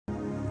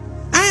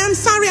am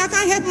sorry, I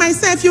can't help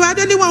myself. You are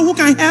the only one who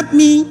can help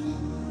me.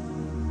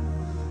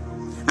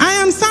 I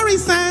am sorry,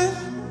 sir.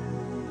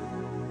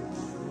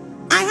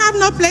 I have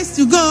no place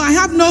to go. I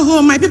have no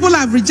home. My people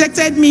have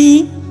rejected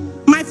me.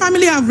 My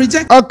family have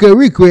rejected. Okay,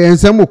 week we and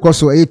some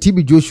koso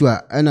TB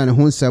Joshua and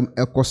Hunsam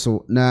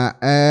Ekoso. Na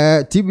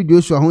TB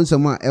Joshua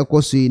Hunsama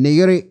Ekoso ne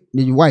yere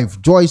ne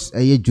wife Joyce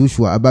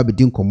Joshua ababe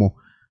dinkomo.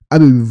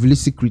 Abi reveal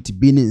secret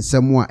being in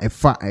someone a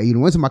far you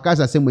know once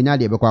makasa say munya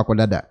de bekwa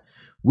akodada.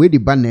 We the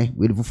banner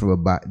we the for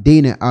ba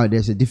day na out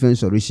there's a different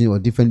solution or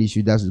different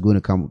issue that's going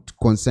to come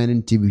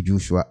concerning TB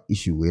Joshua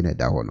issue we na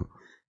da hono.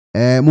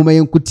 Muma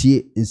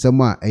yenkutie in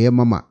someone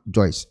mama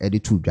Joyce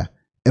editudwa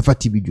efa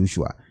TB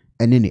Joshua.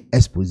 And then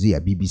expose a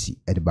BBC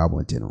at the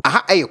Babonte.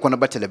 Aha,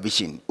 Ekonaba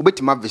Television.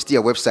 Ubetima visit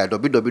our website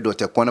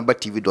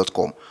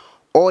www.ekonabatv.com.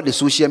 All the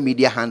social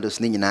media handles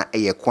nina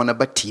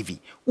Ekonaba TV.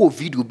 O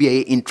video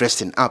be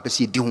interesting. I'll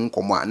see Dihun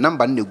Koma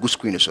number ne good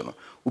screen so.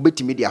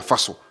 Ubetimidi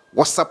faso.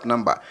 WhatsApp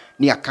number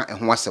ni aka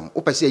ehun asem.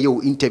 Opese ye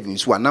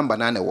interviews wa number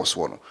na was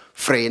one.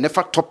 Frey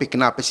never topic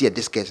na apese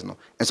discuss no.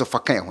 Enso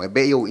faka ehun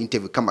ebe ye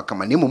interview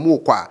kama nemo mu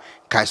kwa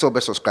kai so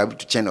be subscribe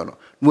to channel no.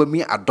 No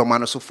me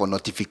adoma so for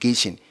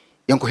notification.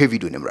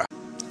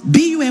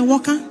 Be you a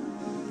worker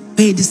or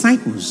a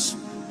disciples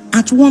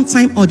at one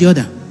time or the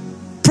other,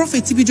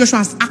 Prophet TB Joshua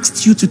has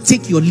asked you to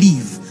take your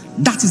leave.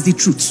 That is the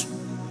truth.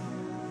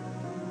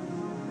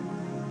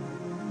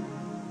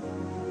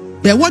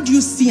 But what do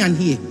you see and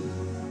hear?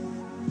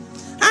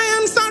 I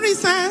am sorry,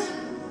 sir.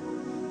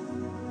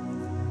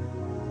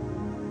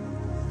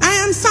 I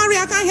am sorry,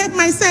 I can't help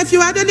myself. You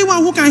are the only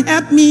one who can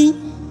help me.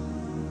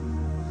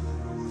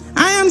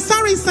 I am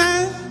sorry,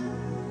 sir.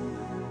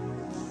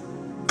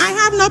 I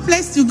have no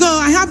place to go.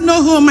 I have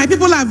no home. My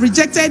people have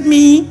rejected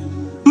me.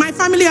 My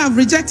family have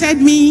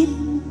rejected me.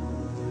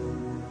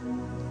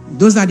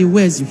 Those are the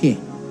words you hear.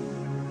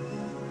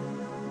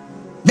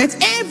 But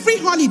every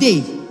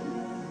holiday,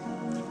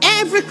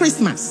 every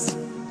Christmas,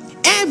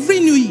 every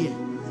New Year,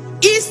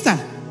 Easter,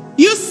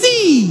 you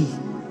see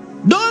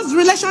those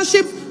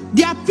relationships,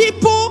 their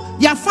people,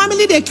 their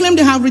family, they claim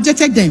they have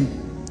rejected them.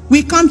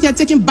 We come here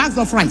taking bags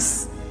of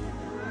rice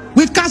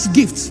with cash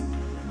gifts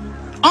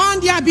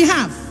on their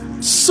behalf.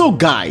 So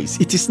guys,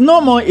 it is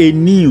no more a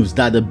news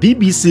that the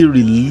BBC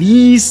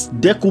released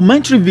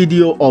documentary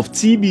video of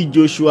TB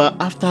Joshua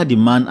after the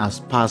man has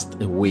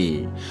passed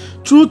away.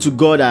 True to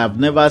God, I have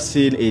never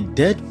seen a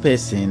dead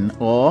person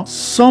or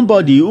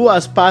somebody who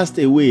has passed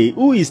away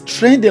who is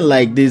trending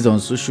like this on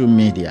social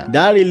media.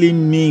 That really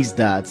means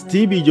that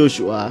TB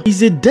Joshua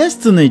is a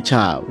destiny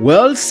child.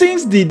 Well,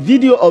 since the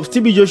video of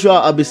TB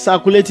Joshua have been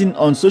circulating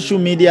on social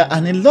media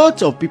and a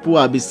lot of people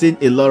have been saying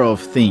a lot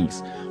of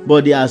things,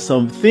 but there are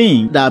some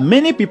things that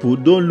many people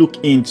don't look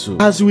into.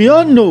 As we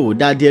all know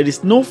that there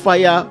is no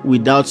fire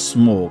without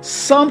smoke.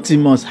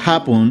 Something must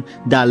happen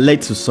that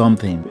led to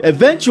something.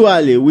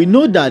 Eventually, we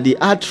know that the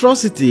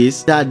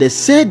atrocities that they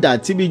said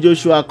that TB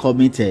Joshua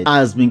committed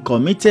has been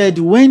committed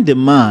when the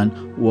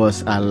man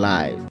was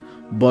alive.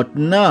 But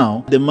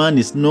now, the man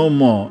is no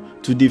more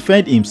to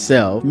defend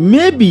himself.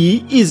 Maybe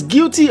he's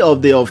guilty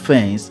of the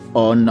offense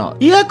or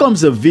not. Here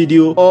comes a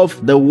video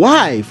of the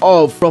wife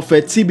of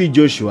Prophet TB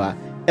Joshua,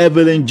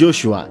 Evelyn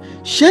Joshua,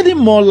 shedding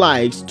more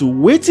light to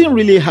what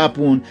really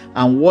happened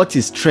and what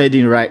is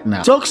trending right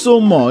now. Talk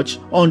so much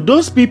on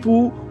those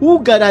people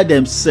who gather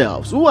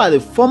themselves, who are the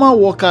former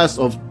workers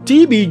of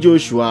TB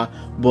Joshua,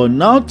 but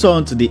now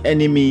turn to the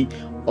enemy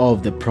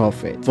of the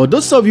prophet. For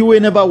those of you who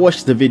never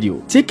watched the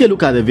video, take a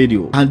look at the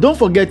video and don't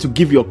forget to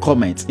give your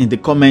comments in the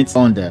comments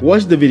under.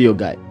 Watch the video,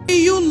 guys. Do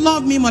you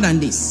love me more than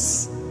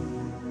this?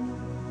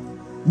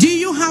 Do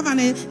you have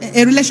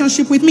a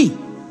relationship with me?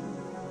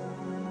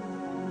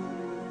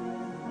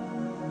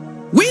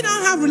 We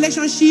don't have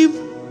relationship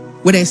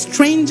with a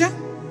stranger.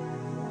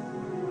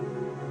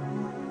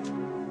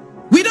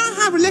 We don't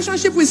have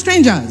relationship with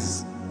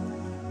strangers.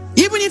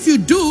 Even if you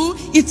do,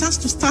 it has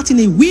to start in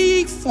a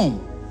weak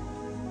form.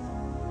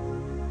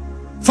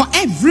 For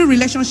every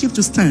relationship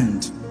to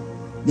stand,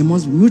 there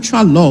must be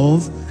mutual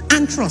love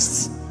and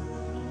trust.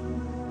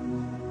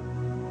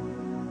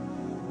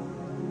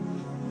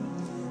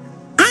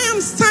 I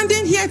am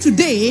standing here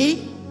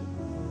today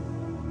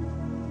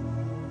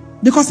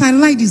because I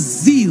like the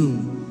zeal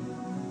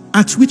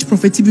at which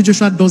Prophet TB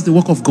Joshua does the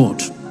work of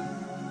God.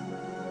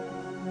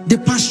 The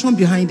passion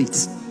behind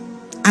it.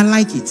 I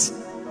like it.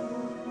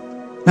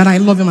 That I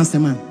love him as a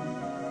man.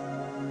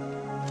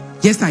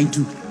 Yes, I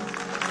do.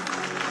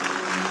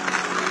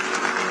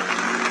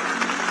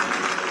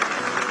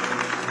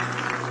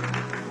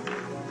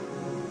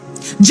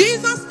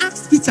 Jesus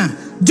asked Peter,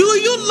 do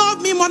you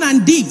love me more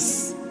than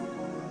this?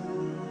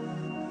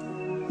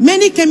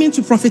 Many came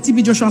into Prophet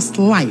TB Joshua's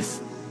life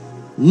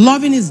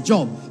loving his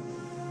job,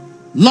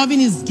 loving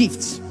his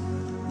gift,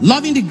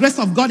 loving the grace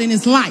of God in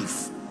his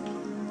life.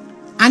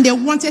 And they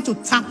wanted to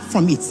tap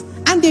from it.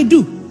 And they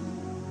do.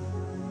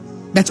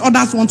 But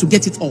others want to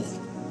get it all.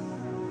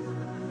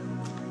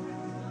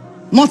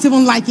 Not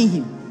even liking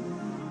him.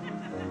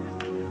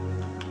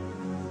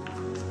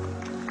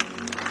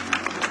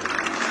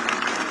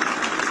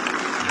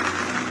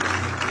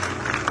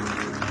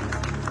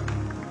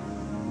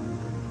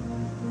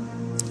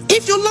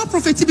 you love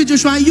Prophet TB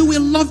Joshua, you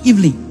will love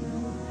Evelyn.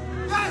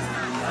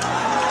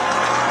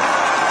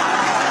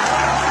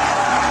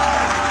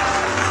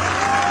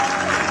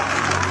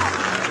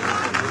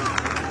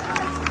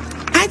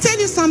 I tell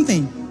you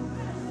something.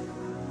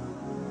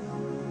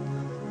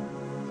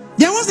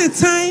 There was a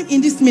time in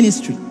this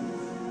ministry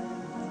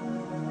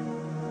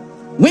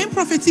when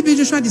Prophet TB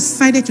Joshua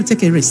decided to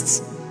take a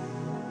risk.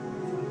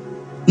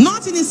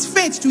 Not in his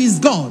faith to his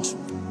God,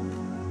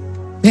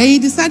 but he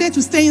decided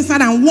to stay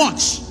inside and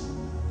watch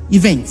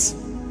events.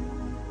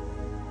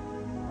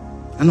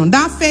 And on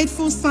that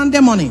fateful Sunday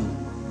morning,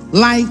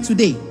 like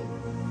today,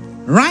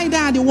 right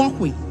there at the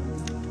walkway,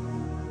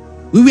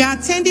 we were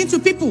attending to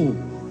people.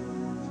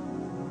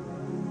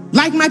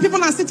 Like my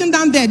people are sitting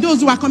down there,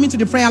 those who are coming to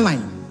the prayer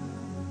line.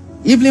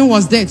 Evelyn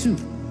was there too.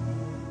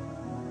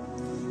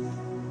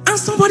 And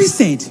somebody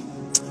said,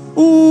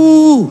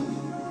 oh,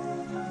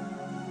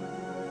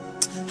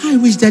 I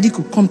wish Daddy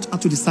could come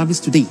out to the service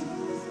today.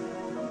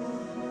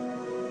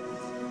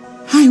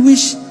 I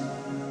wish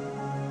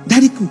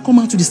Daddy could come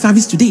out to the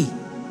service today.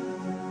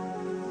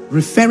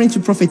 Referring to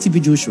Prophet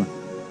TB Joshua.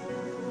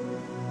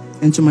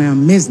 And to my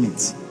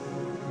amazement,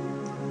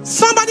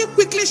 somebody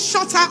quickly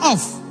shut her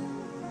off.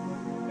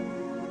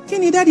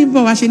 Can you Daddy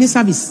go watch any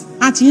service?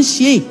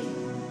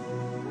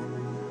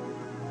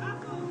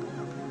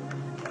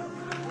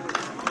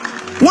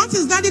 What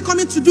is Daddy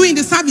coming to do in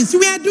the service?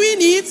 We are doing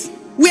it.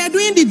 We are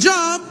doing the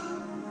job.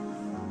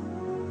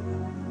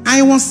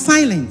 I was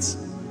silent.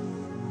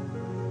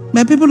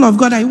 My people of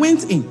God, I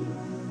went in.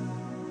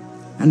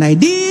 And I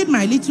did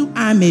my little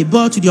army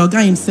bow to the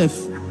Oga himself.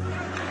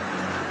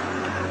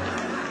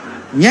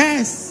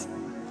 Yes.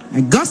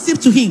 I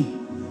gossiped to him.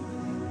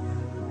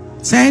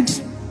 He said,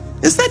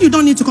 you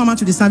don't need to come out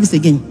to the service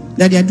again.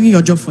 That they are doing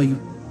your job for you.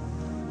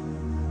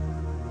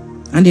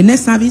 And the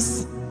next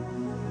service,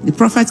 the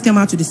prophet came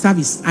out to the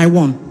service. I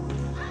won.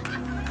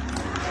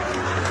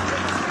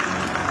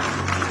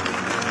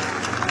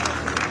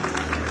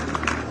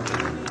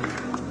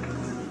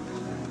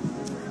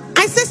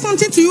 I say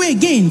something to you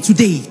again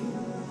today.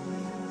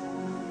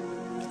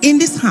 In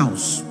this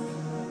house,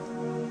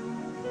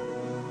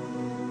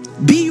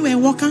 be you a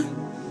worker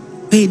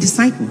or a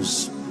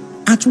disciples,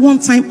 at one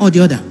time or the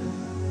other,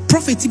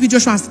 Prophet TB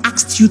Joshua has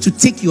asked you to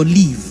take your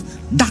leave.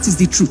 That is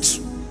the truth.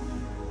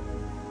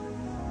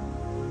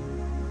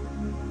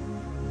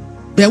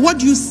 But what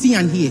do you see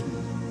and hear?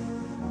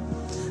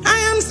 I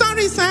am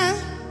sorry, sir.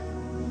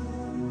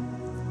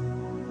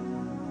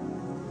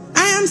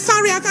 I am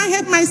sorry, I can't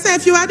help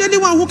myself. You are the only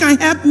one who can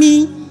help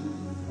me.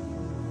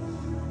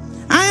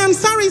 I am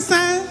sorry,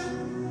 sir.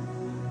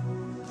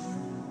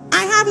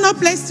 I have no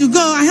place to go.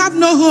 I have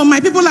no home. My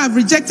people have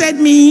rejected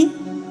me.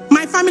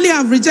 My family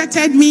have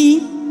rejected me.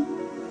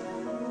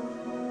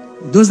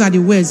 Those are the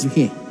words you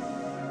hear.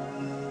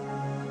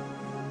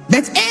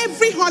 But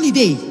every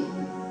holiday,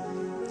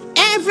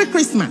 every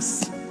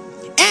Christmas,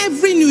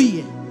 every New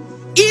Year,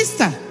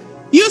 Easter,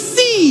 you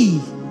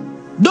see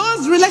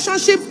those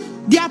relationships,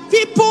 their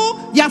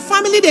people, their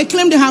family, they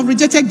claim they have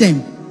rejected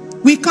them.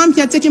 We come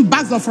here taking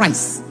bags of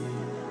rice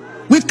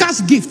with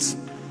cash gifts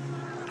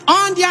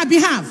on their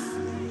behalf.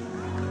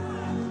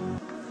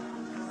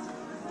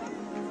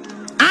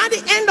 At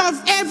the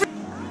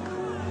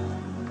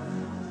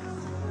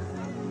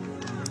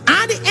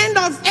end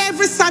of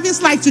every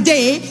service like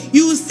today,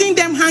 you will see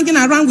them hanging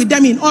around with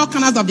them in all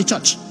corners of the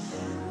church.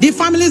 The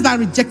families that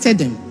rejected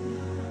them.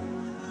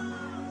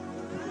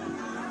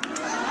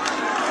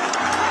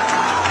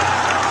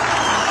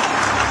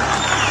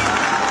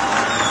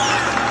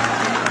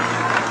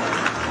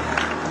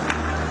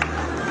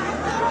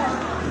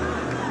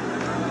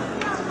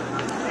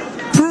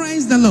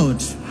 Praise the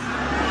Lord.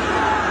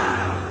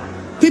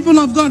 People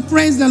of God,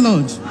 praise the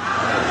Lord.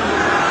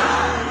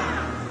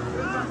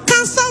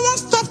 Can someone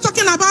stop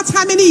talking about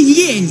how many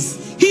years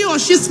he or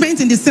she spent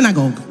in the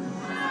synagogue?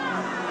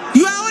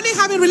 You are only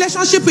having a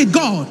relationship with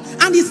God,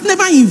 and it's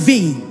never in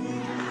vain.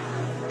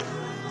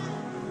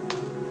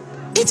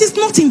 It is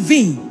not in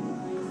vain.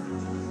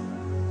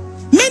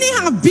 Many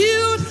have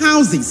built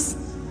houses.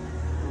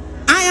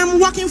 I am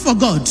working for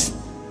God.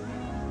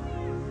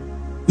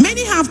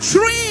 Many have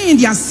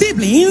trained their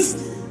siblings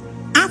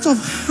out of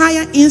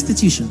higher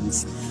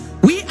institutions.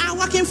 We are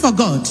working for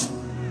God.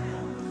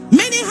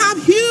 Many have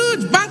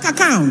huge bank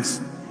accounts.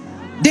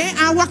 They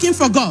are working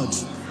for God.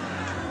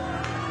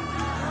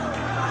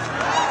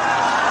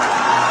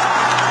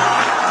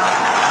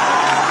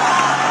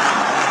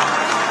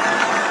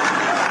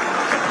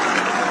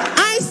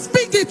 I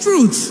speak the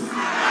truth.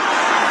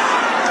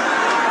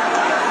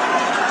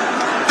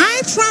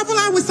 I travel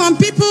out with some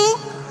people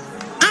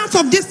out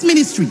of this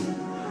ministry.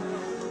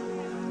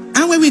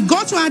 And when we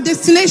got to our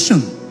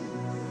destination,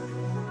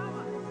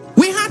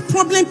 we had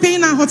problem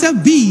paying our hotel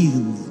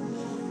bill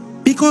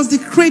because the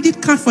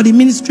credit card for the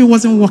ministry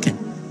wasn't working.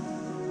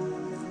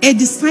 A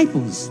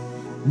disciple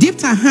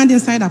dipped her hand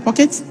inside her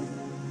pocket,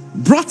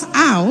 brought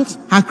out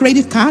her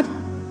credit card,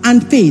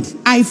 and paid.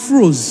 I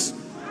froze.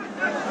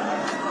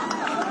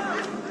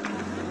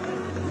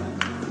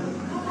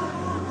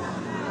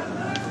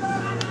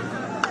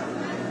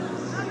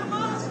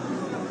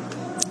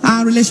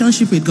 her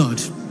relationship with God.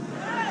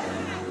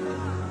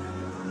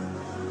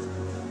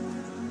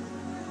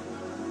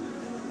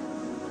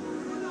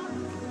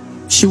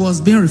 She was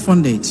being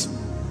refunded.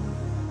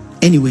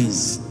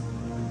 Anyways.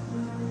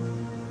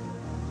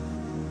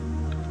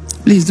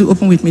 Please do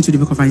open with me to the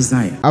book of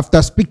Isaiah.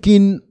 After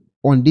speaking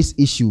on this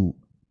issue,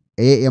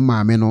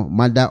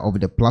 mother of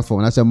the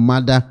platform, that's a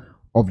mother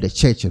of the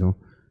church,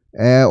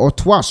 or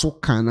twice so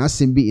can I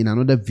be in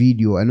another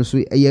video, and also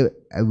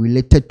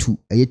related to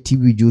a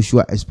TV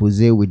Joshua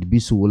expose with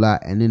Bisola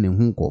and then a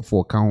hunko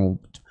for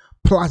count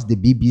plus the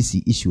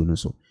BBC issue, no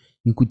so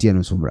you could hear no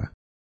sombra.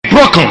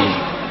 Broken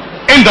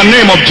in the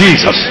name of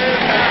Jesus.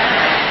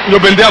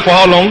 You've been there for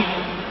how long?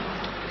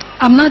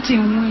 I'm not a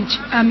witch.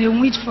 I'm a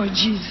witch for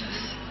Jesus.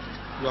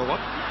 You are what?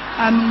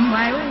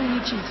 My own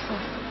witch is for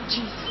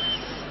Jesus.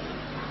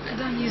 I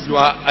don't use. You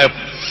are a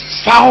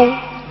foul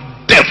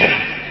devil.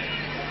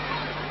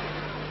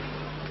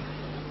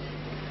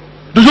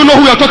 Do you know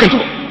who you are talking to?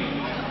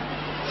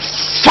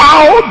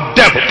 Foul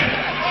devil.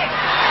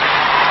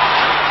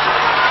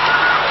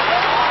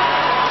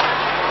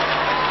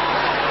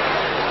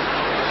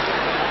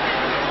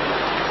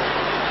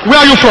 Where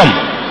are you from?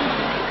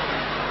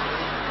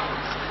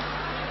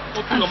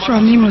 I'm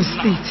from Imo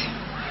State.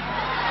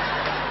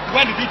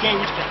 When did you join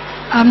witchcraft?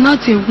 I'm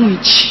not a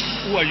witch.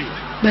 Who are you?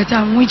 But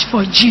I'm witch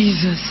for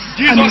Jesus.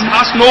 Jesus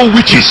has no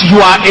witches. You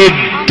are a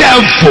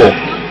devil.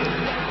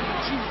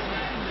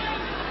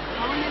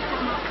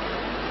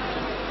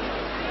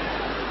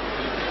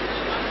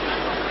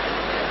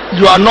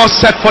 You are not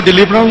set for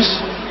deliverance,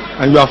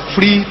 and you are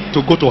free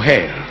to go to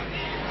hell.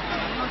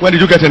 When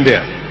did you get in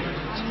there?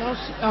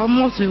 I'm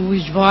not a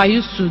witch, but I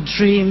used to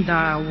dream that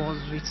I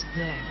was with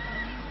them.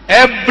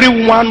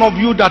 Every one of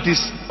you that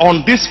is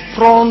on this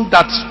front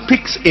that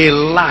speaks a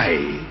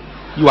lie,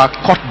 you are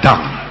cut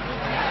down.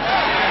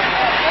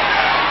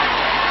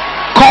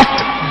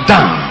 Cut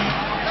down.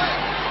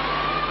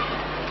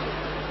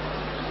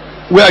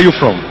 Where are you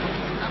from?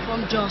 I'm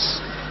from Jos.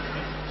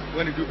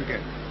 When did you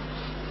begin?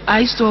 I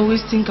used to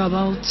always think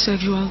about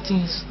sexual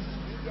things.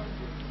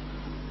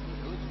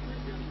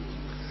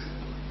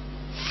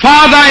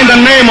 Father, in the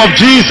name of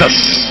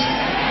Jesus.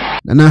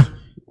 Nana,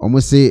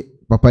 almost say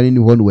Papa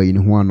in one way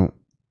in one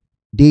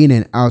day in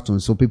and out on,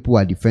 so people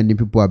are defending,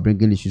 people are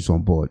bringing issues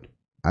on board.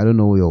 I don't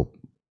know your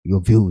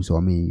views,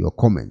 or your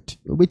comment.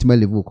 You'll be to my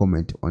level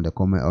comment on the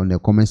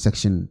comment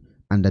section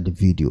under the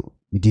video.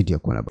 We did your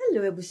corner.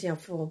 Hello, Ebusian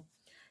form.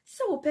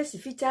 So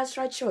Pacifica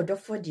structure or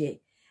for dear,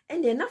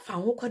 and then I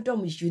found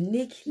Hodom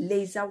unique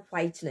laser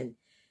whitening.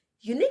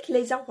 Unique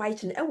laser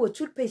whitening, I will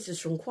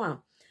toothpaste from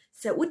Quam.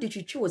 So what did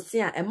you choose?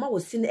 Say, and ma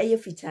was seen a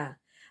fita.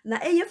 Na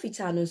a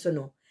fita no so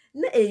no.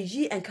 Na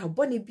a and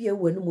carboni beer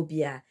when no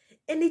mobia.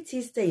 Any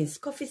tea stains,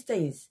 coffee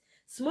stains,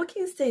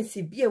 smoking stains,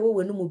 beer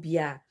when no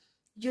mobia.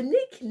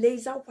 Unique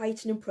laser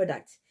whitening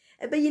product.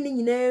 A beginning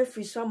in air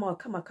free summer,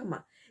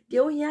 kama. The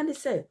only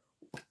say,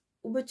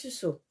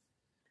 Ubetuso.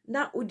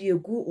 Na udi a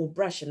goo or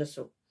brush and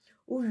so.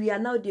 We are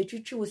now the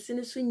chuchu was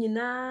seen swinging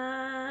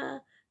na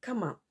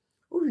kama.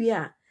 We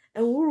are.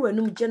 And we were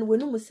no gen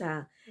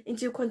wenumusa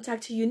into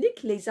contact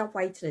Unique Laser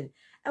Whitening.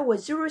 I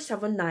was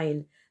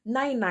 079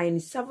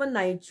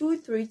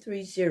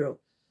 99792330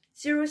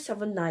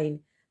 079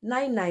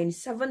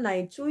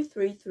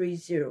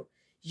 99792330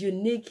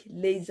 Unique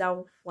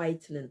Laser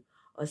Whitening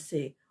or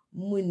say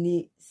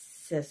Muni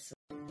Seso.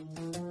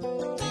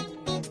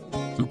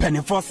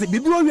 Penifose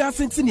bibio wi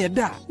asenti ne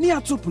da ne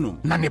atopno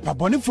na ne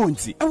pabone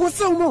fonti e wo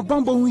se wo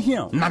bambo hu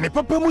hia na ne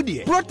papa mu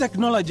de Pro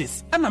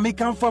Technologies ana me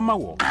kan fama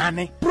wo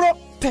ane Pro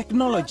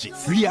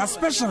Technologies. We are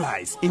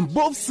specialized in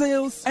both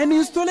sales and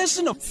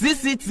installation of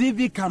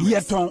CCTV cameras.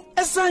 Yeton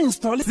esa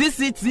install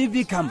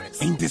CCTV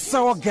cameras in the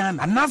South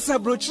Ghana and NASA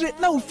brochure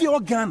na ufi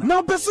Ghana.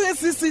 Now beso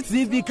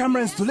CCTV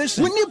camera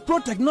installation. We need Pro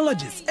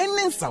Technologies and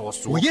then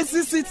sawoso. We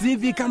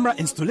CCTV camera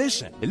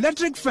installation,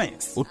 electric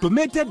fence,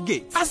 automated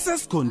gate,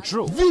 access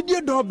control,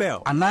 video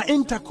doorbell, and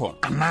intercom,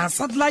 and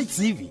satellite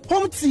TV,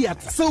 home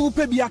theater. So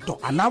upe biato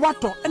and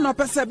wato and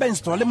opese be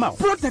install them out.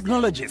 Pro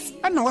Technologies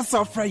and our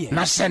software.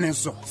 Na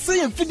shenenso.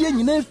 Say Fidya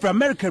nyina from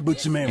America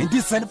brochime and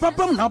this and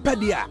papa na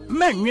opedia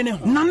man nwene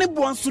ho na ne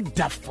bo anso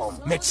da form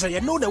make sure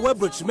you know the web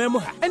brochime mu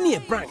ha any a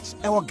branch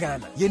e wo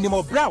Ghana ye ni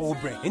mo bra wo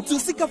bre into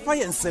sika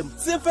fire nsem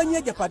se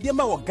fanya japade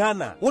ma wo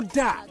Ghana wo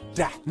da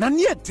na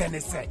ne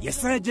tenese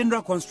yes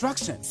general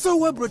construction so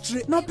web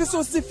brochire na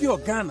peso si fi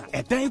Ghana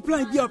e dan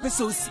plan bia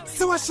peso si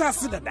se wa sha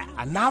se dada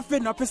ana afa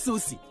na peso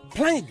si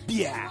plan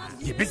bia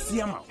ye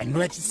besi ama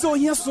eno achi so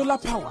here solar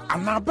power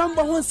ana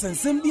bamba ho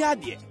nsensem bia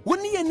de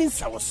woni ye ni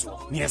nsawoso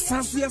ne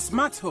sanso ye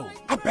smart home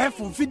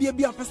abefo mfidie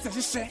bia pese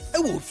hyehyɛ e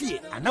wo fie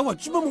ana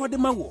watwuma mo de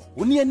ma wo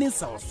woni ye ni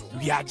nsawoso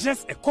we are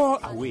just a call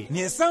away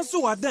ne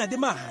sanso wadan de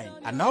ma han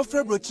ana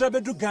ofre brochire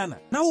bedu Ghana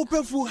na wo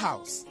pe full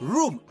house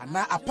room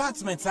ana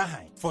apartment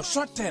ahan for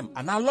short term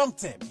ana long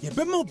term ye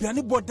be ma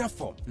obiane border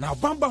form na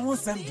bamba ho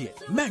nsem de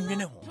ma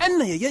nwene ho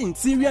enna ye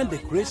interior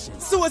decoration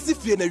so wasi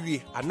fie na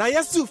wie ana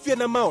ye su fie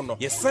na ma yɛbɛma no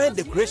yɛsan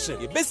decoration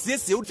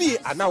yɛbɛsiesie wo fie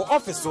anaa wo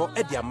office so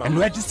ɛde ama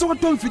ɛno ɛgye sɛ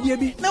wɔtɔ mfidie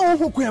bi na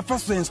wɔho kwan ɛfa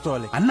so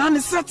install anaa ne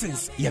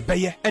settings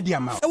yɛbɛyɛ ɛde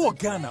ama ɛwɔ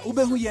Ghana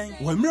wobɛhu yɛn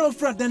wɔ mmerɛ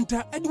ofra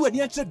denta ɛde w'ani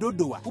akyerɛ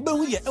dodo a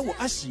wobɛhu yɛ ɛwɔ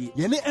Ahyi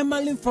yɛne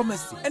Emmalin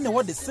Pharmacy ɛna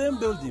wɔ the same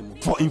building.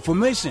 For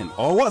information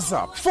or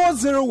WhatsApp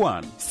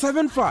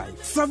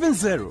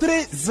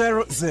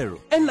 401-7570-300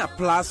 and a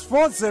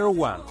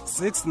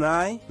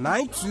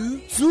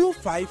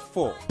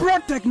 +401-6992-254. Pro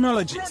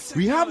Technologies.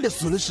 We have the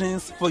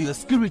solutions for your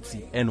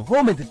security and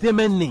home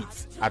entertainment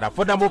needs at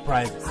affordable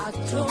prices.